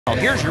Oh,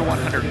 here's your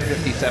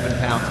 157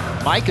 pounds,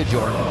 Micah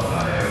Jordan,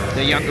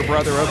 the younger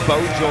brother of Bo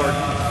Jordan,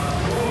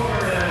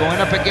 going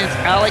up against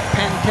Alec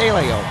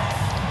Pantaleo.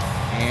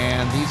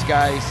 And these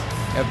guys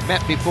have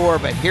met before,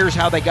 but here's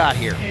how they got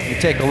here. You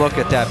take a look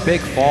at that big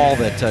fall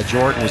that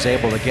Jordan was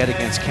able to get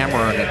against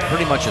Kemmerer, and it's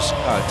pretty much a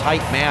tight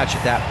match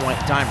at that point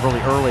in time,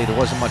 really early. There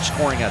wasn't much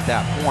scoring at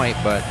that point,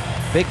 but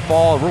big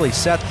fall really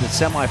set the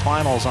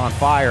semifinals on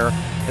fire.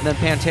 And then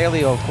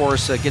Pantaleo, of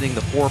course, getting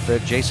the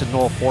forfeit. Jason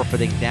Knoll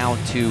forfeiting down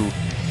to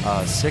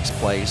 6th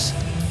place.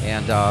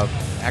 And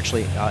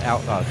actually,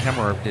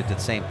 Kemmerer did the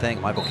same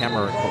thing. Michael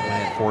Kemmerer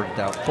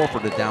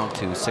forfeited down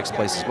to 6th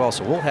place as well.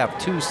 So we'll have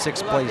 2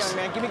 6th place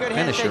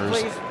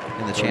finishers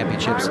in the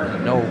championships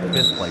and no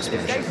 5th place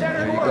finishers.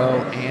 There you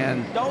go.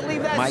 And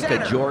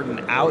Micah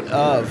Jordan out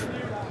of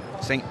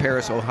St.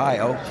 Paris,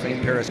 Ohio,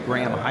 St. Paris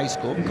Graham High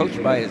School,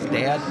 coached by his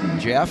dad,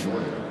 Jeff.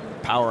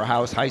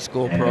 Powerhouse high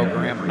school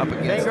program up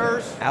against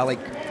Alec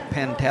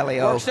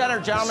Pantaleo,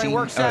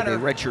 the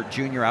redshirt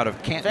junior out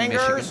of Canton,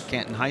 Michigan,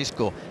 Canton High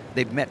School.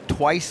 They've met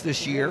twice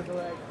this year.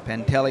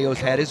 Pantaleo's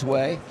had his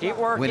way,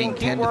 winning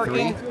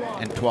 10-3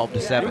 and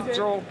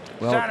 12-7.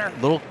 Well,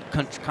 little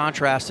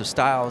contrast of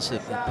styles.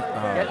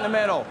 Get in the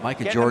middle.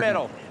 Micah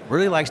Jordan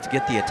really likes to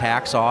get the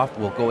attacks off.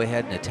 Will go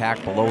ahead and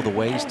attack below the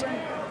waist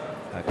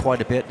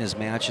quite a bit in his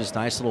matches.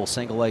 Nice little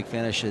single leg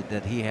finish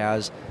that he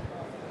has.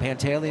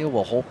 Pantaleo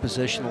will hold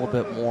position a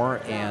little bit more,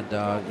 and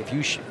if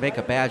you make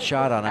a bad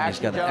shot on him, he's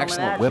got an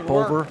excellent whip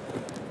over,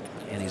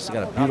 and he's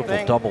got a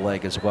beautiful double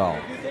leg as well.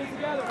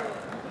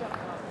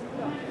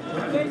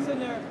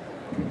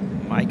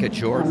 Micah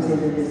Jordan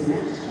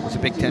was a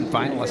Big Ten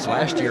finalist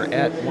last year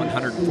at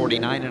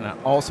 149 and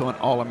also an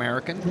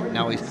All-American.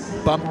 Now he's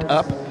bumped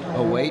up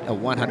a weight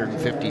of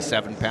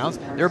 157 pounds.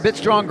 They're a bit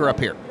stronger up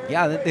here.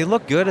 Yeah, they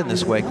look good in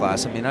this weight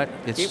class. I mean,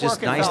 it's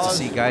just nice to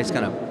see guys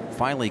kind of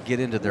finally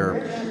get into their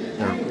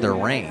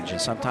range.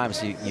 And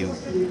sometimes you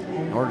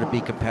in order to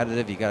be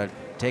competitive, you got to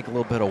take a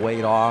little bit of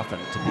weight off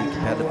and to be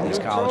competitive in these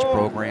college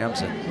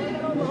programs. And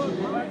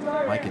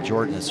Micah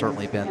Jordan has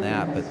certainly been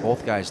that. But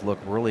both guys look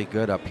really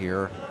good up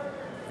here.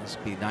 This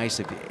would be nice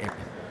if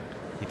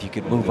you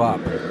could move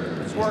up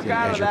as your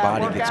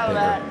body gets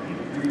bigger.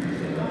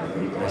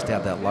 Nice to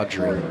have that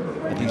luxury.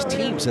 But these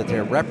teams that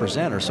they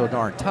represent are so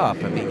darn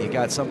tough. I mean, you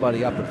got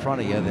somebody up in front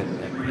of you that,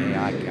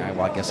 hey,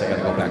 well, I guess I got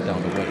to go back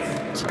down to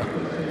weight. So.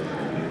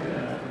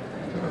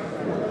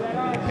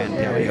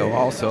 Pantaleo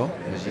also,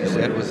 as you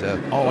said, was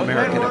an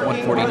All-American at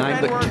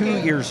 149, but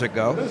 2 years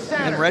ago,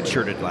 and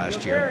redshirted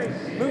last year.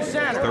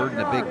 3rd in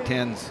the Big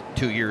Tens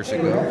 2 years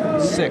ago,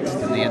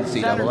 6th in the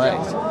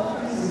NCAAs.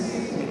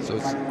 So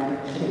it's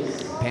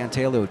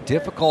Pantaleo,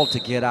 difficult to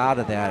get out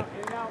of that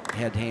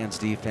head-hands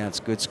defense,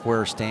 good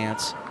square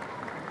stance.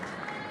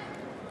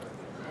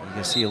 You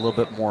can see a little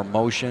bit more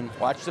motion.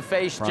 Watch the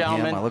face, from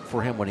gentlemen. him. I look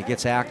for him when he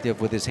gets active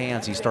with his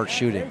hands, he starts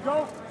shooting.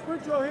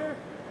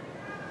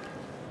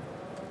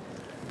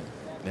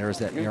 There's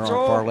that near arm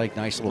far leg.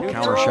 Nice little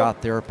counter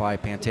shot there by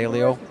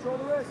Pantaleo.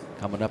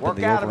 Coming up in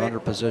the over-under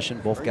position,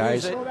 both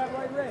guys. I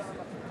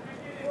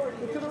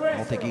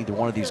don't think either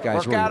one of these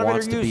guys really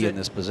wants to be in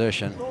this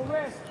position.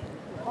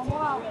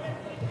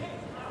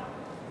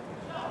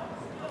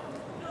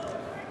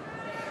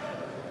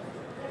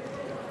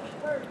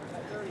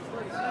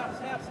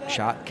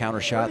 Shot,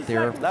 counter shot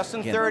there.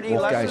 Again,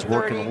 both guys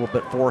working a little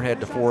bit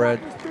forehead to forehead.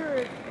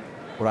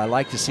 What I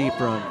like to see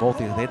from both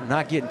of them, they're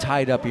not getting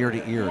tied up ear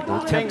to ear.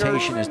 The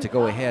temptation is to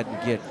go ahead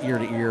and get ear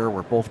to ear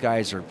where both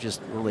guys are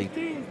just really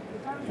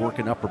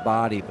working upper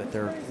body, but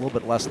they're a little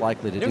bit less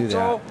likely to do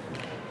that.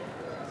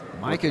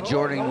 Micah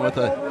Jordan with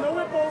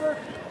a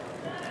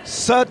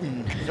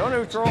sudden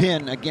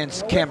pin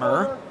against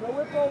Kemmerer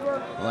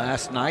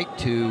last night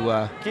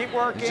to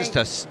just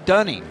a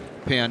stunning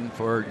pin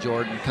for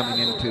Jordan coming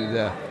into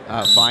the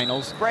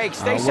finals. We're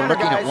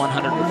looking at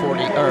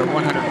 140 or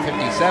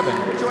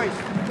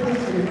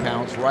 157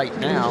 pounds right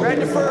now.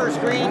 The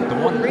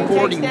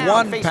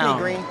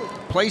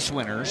 141-pound place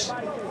winners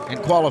and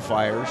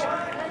qualifiers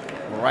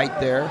right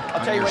there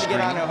on your screen.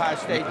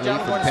 Lee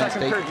from Penn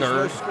State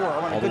 3rd,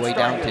 all the way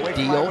down to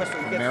Deal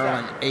from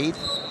Maryland 8th.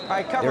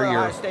 They're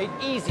your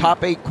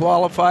top 8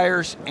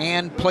 qualifiers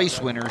and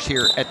place winners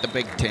here at the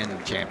Big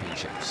Ten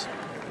Championships.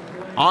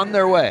 On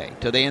their way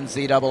to the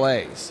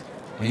NCAAs.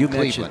 You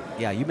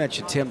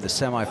mentioned, Tim, the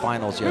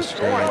semifinals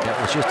yesterday.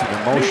 That was just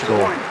an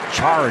emotional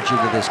charge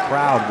into this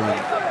crowd when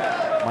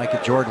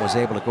Micah Jordan was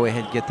able to go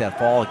ahead and get that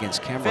fall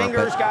against Kemmerer.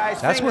 But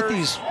that's what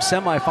these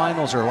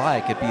semifinals are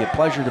like. It'd be a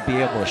pleasure to be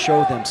able to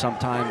show them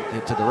sometime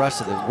to the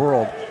rest of the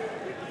world.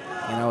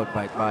 You know,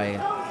 but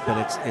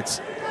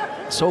it's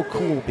so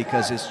cool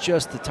because it's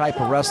just the type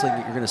of wrestling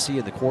that you're going to see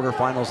in the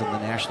quarterfinals and the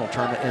national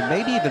tournament, and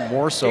maybe even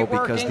more so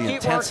because the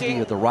intensity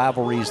of the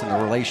rivalries and the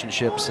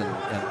relationships and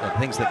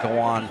things that go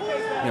on,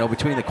 you know,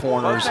 between the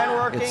corners.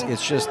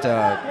 It's just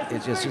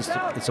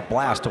it's a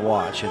blast to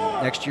watch. And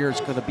next year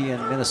it's going to be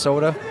in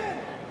Minnesota,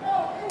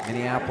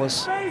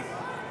 Minneapolis.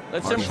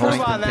 Let's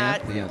improve on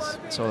that. Yes.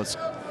 So it's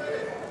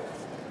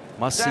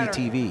must-see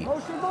TV.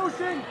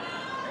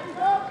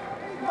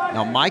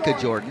 Now Micah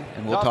Jordan,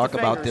 and we'll talk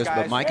about this,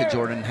 but Micah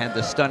Jordan had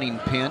the stunning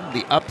pin,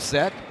 the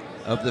upset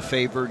of the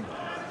favored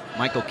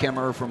Michael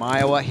Kemmerer from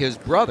Iowa. His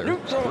brother,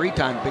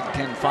 three-time Big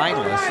Ten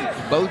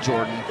finalist, Bo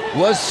Jordan,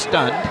 was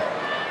stunned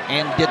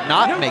and did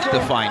not make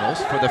the finals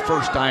for the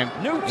first time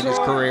in his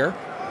career.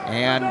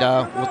 And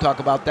we'll talk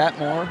about that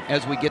more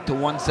as we get to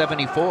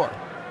 174.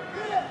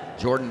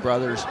 Jordan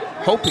brothers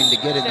hoping to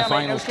get in the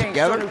finals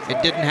together.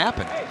 It didn't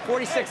happen.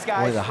 46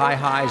 guys. Boy, the high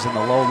highs and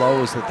the low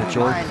lows that the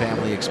Jordan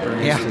family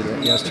experienced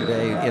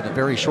yesterday in a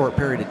very short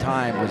period of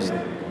time was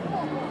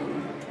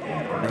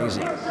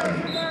amazing.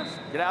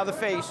 Get out of the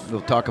face.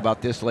 We'll talk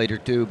about this later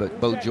too, but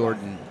Bo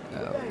Jordan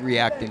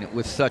reacting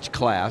with such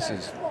class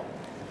as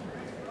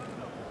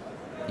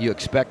you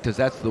expect, because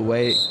that's the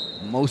way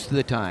most of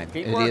the time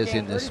it is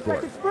in this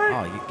sport.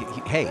 Oh,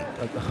 hey,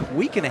 a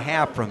week and a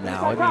half from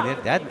now, I mean,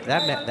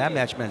 that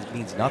match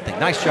means nothing.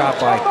 Nice job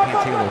by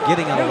Pantaleo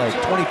getting on the leg.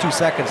 22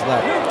 seconds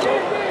left.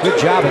 Good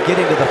job of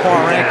getting to the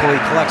far ankle. He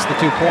collects the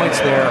 2 points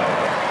there.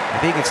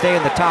 If he can stay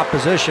in the top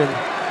position.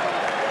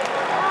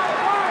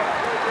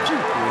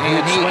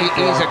 And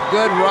he's a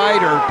good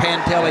rider,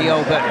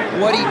 Pantaleo, but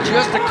what he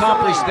just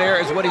accomplished there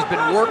is what he's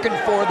been working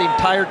for the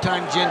entire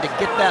time, Jim, to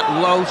get that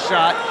low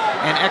shot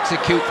and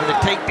execute for the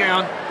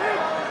takedown.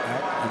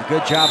 And a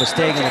good job of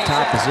staying in the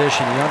top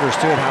position. He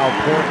understood how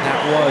important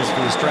that was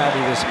for the strategy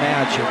of this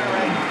match. And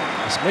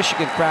this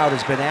Michigan crowd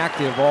has been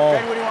active all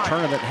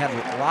tournament, had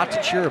a lot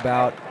to cheer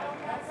about.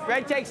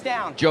 Greg takes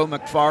down. Joe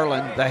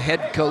McFarland, the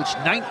head coach,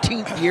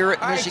 19th year at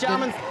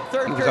Michigan.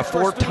 He was a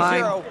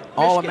 4-time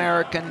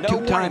All-American,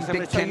 2-time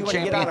Big Ten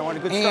champion,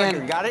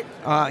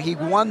 and he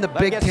won the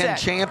Big Ten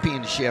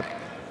championship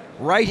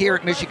right here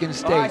at Michigan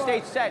State.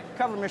 State set.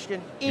 Cover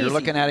Michigan. You're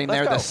looking at him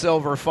there, the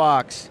Silver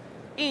Fox.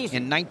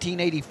 In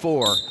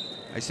 1984,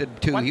 I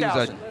said too, he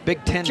was a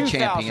Big Ten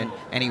champion,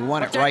 and he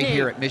won it right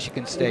here at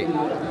Michigan State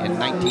in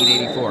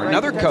 1984.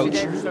 Another coach,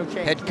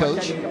 head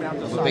coach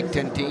of a Big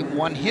Ten team,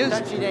 won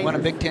a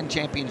Big Ten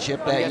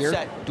championship that year,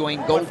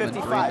 Dwayne Goldman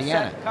for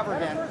Indiana.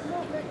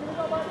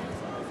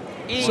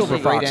 Silver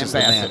Fox is the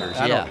man.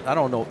 Yeah. I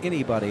don't know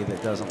anybody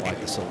that doesn't like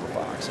the Silver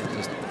Fox. He's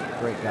just a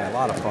great guy, a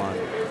lot of fun.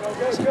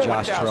 See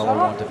Josh Torello,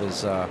 one of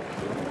his,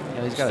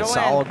 he's got a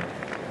solid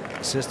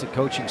assistant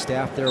coaching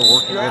staff there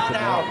working with him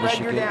out in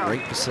Michigan.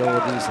 Great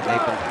facilities, and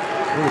they've been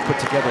really put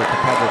together a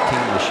competitive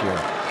team this year.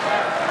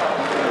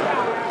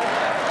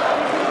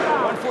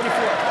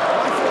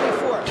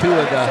 144. 2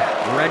 of the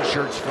red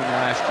shirts from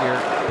last year,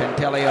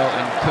 Pantaleo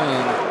and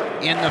Kuhn,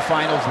 in the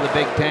finals of the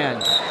Big Ten.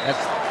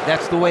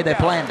 That's the way they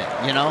planned it,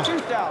 you know?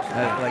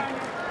 Like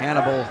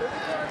Hannibal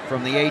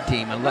from the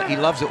A-team, and he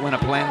loves it when a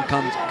plan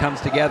comes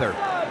together.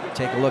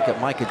 Take a look at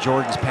Micah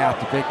Jordan's path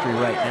to victory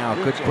right now.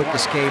 Good quick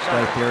escape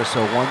right there. So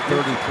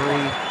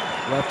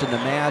 133 left in the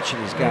match,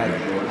 and he's got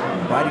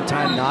riding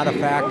time not a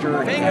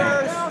factor.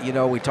 And, you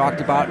know, we talked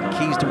about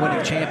keys to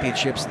winning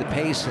championships. The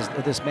pace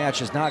of this match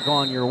has not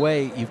gone your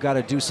way. You've got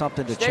to do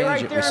something to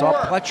change it. We saw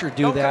Pletcher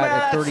do that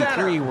at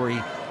 33, where he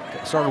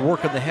started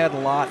working the head a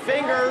lot.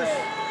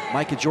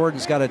 Micah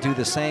Jordan's got to do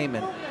the same,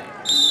 and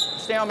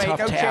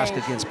tough task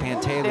against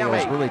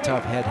Pantaleo's really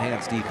tough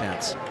head-hands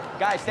defense.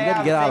 He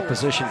didn't get out of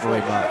position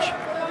very much.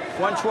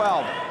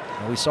 112.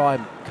 And we saw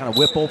him kind of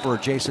whip over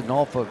Jason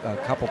Nolf a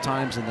couple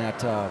times in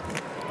that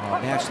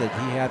match that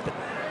he had. But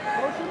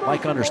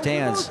Mike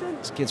understands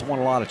this kid's won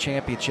a lot of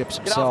championships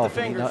himself,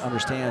 and he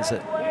understands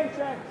that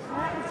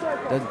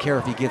doesn't care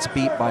if he gets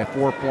beat by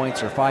 4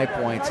 points or 5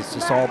 points. It's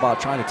just all about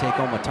trying to take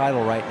home a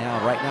title right now.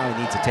 And right now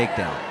he needs a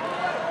takedown.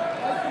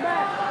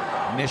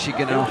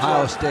 Michigan and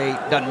Ohio State,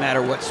 doesn't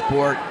matter what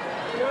sport.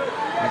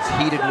 It's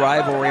heated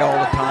rivalry all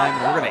the time.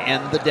 We're going to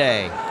end the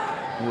day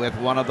with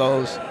one of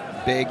those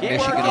big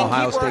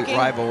Michigan-Ohio State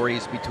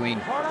rivalries between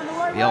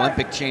the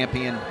Olympic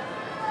champion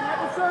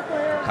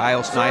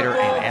Kyle Snyder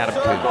and Adam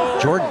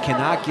Kuhn. Jordan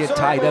cannot get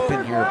tied up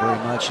in here very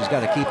much. He's got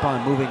to keep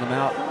on moving him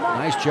out.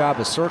 Nice job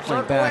of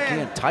circling back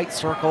in. Tight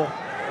circle.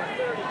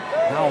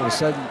 Now all of a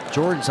sudden,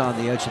 Jordan's on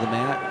the edge of the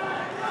mat.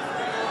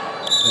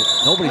 But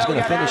nobody's going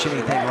to finish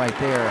anything right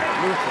there.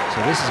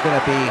 So this is going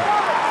to be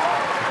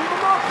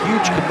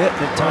huge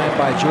commitment time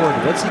by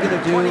Jordan. What's he going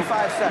to do?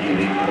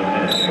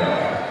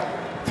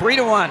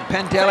 3-1,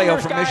 Pantaleo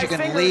from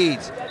Michigan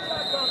leads.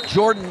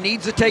 Jordan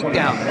needs a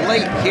takedown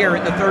late here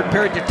in the third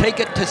period to take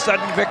it to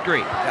sudden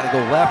victory. Got to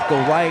go left, go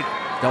right,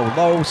 go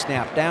low,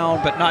 snap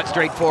down. But not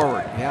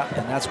straightforward. Yeah,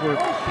 and that's where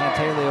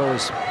Pantaleo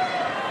is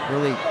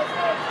really,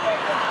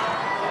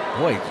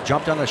 boy,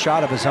 jumped on a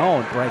shot of his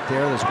own right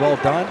there. That's well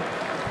done.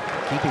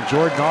 Keeping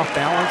Jordan off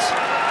balance.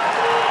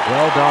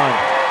 Well done.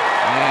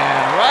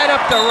 And right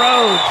up the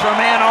road from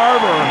Ann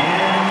Arbor,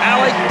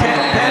 Alec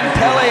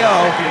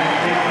Pantaleo,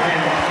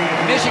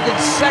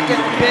 Michigan's second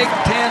Big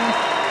Ten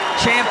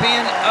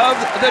champion of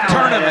the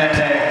tournament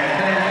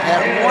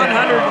at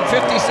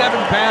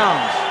 157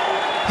 pounds.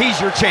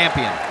 He's your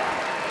champion.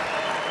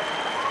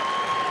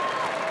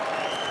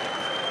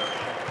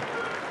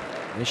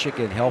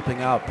 Michigan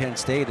helping out Penn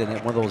State in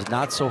one of those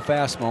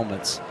not-so-fast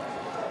moments.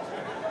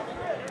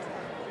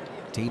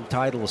 Team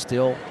title is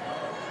still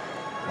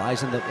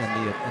lies in the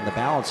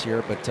balance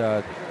here, but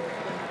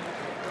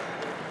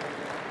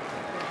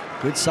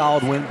good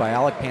solid win by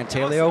Alec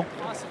Pantaleo.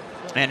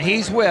 And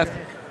he's with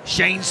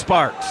Shane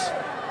Sparks.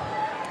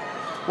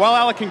 Well,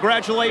 Alec,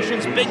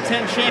 congratulations, Big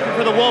Ten champion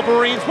for the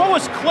Wolverines. What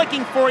was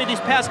clicking for you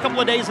these past couple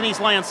of days in East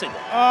Lansing?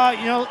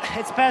 You know,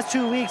 it's the past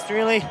 2 weeks,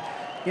 really.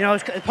 You know,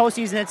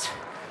 postseason,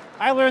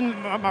 I learned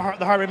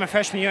the hard way my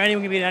freshman year.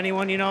 Anyone can beat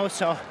anyone, you know,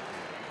 so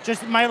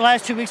just my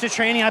last 2 weeks of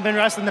training, I've been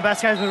wrestling the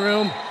best guys in the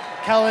room,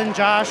 Kellen,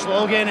 Josh,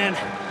 Logan, and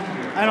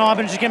I know I've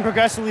been just getting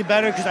progressively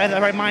better because I have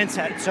the right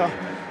mindset. So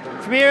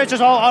from here, it's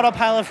just all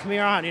autopilot from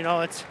here on, you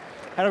know. It's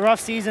had a rough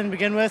season to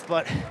begin with,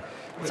 but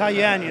it's how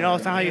you end, you know.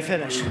 It's not how you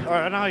finish,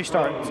 or not how you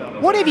start. So.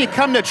 What have you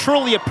come to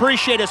truly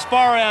appreciate as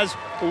far as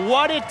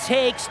what it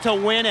takes to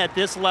win at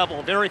this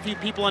level? Very few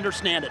people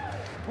understand it.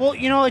 Well,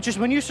 you know, it's just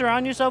when you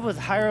surround yourself with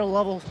higher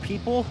level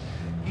people,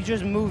 you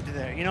just moved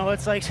there. You know,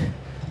 it's like,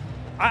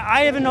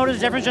 I haven't noticed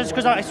a difference just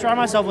because I surround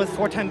myself with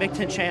 4-time Big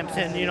Ten champs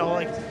and, you know,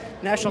 like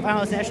national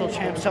finalists, national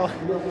champs. So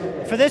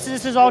for this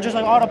is all just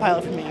like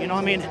autopilot for me. You know,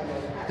 I mean,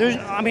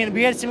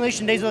 we had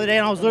simulation days the other day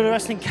and I was literally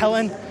wrestling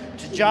Kellen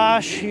to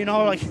Josh, you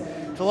know, like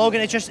to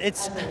Logan. Those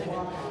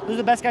are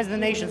the best guys in the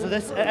nation. So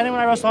anyone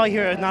I wrestle out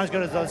here is not as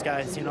good as those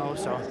guys, you know,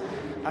 so.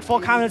 I have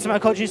full confidence in my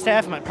coaching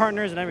staff and my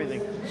partners and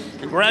everything.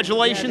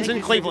 Congratulations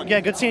in Cleveland.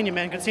 Yeah, good seeing you,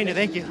 man. Good seeing you.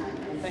 Thank you.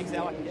 Thanks,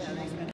 Alec.